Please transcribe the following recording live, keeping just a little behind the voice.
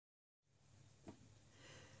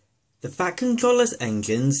The Fat Controller's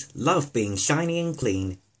engines love being shiny and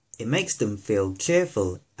clean. It makes them feel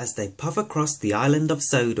cheerful as they puff across the island of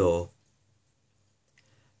Sodor.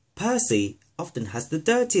 Percy often has the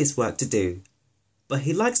dirtiest work to do, but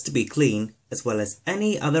he likes to be clean as well as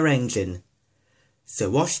any other engine. So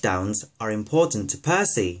washdowns are important to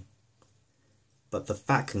Percy. But the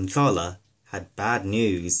Fat Controller had bad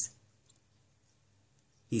news.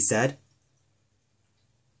 He said.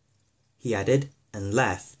 He added and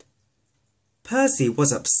left. Percy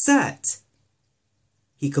was upset.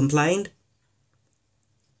 He complained.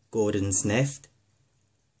 Gordon sniffed.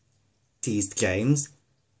 Teased James.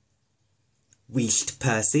 Wheezed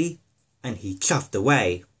Percy, and he chuffed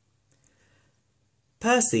away.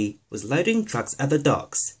 Percy was loading trucks at the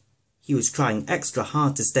docks. He was trying extra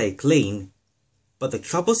hard to stay clean, but the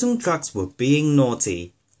troublesome trucks were being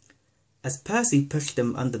naughty. As Percy pushed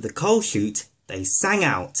them under the coal chute, they sang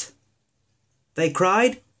out. They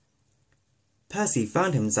cried. Percy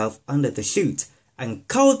found himself under the chute, and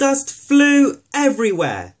coal dust flew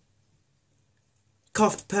everywhere.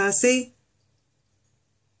 Coughed Percy.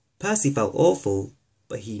 Percy felt awful,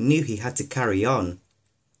 but he knew he had to carry on.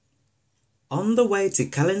 On the way to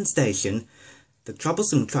Callan Station, the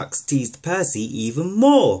troublesome trucks teased Percy even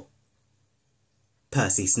more.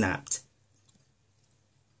 Percy snapped.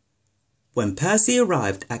 When Percy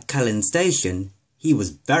arrived at Callan Station, he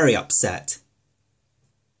was very upset.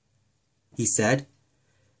 He said,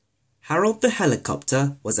 Harold the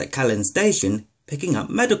helicopter was at Callan Station picking up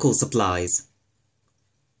medical supplies.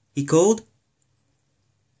 He called,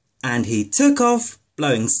 and he took off,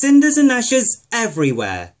 blowing cinders and ashes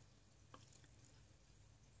everywhere.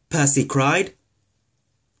 Percy cried,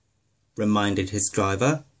 reminded his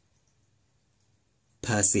driver.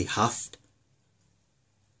 Percy huffed.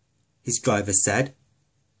 His driver said.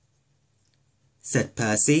 Said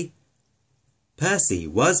Percy. Percy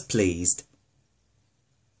was pleased.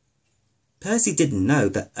 Percy didn't know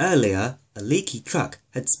that earlier a leaky truck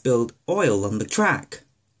had spilled oil on the track.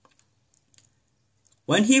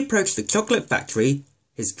 When he approached the chocolate factory,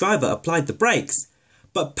 his driver applied the brakes,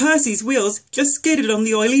 but Percy's wheels just skidded on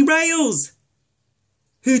the oily rails.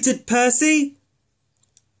 Hooted Percy.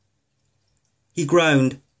 He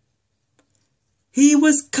groaned. He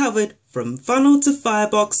was covered from funnel to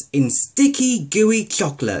firebox in sticky, gooey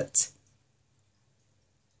chocolate.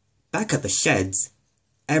 Back at the sheds,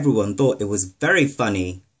 everyone thought it was very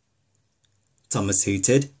funny. Thomas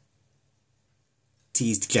hooted.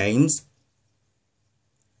 Teased James.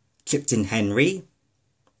 Chipped in Henry.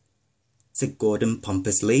 Said Gordon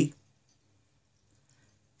pompously.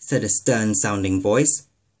 Said a stern-sounding voice.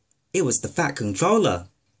 It was the Fat Controller.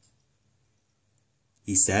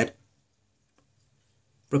 He said.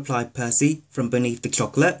 Replied Percy from beneath the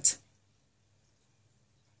chocolate.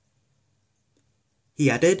 He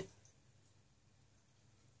added.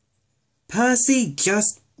 Percy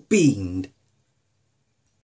just beamed.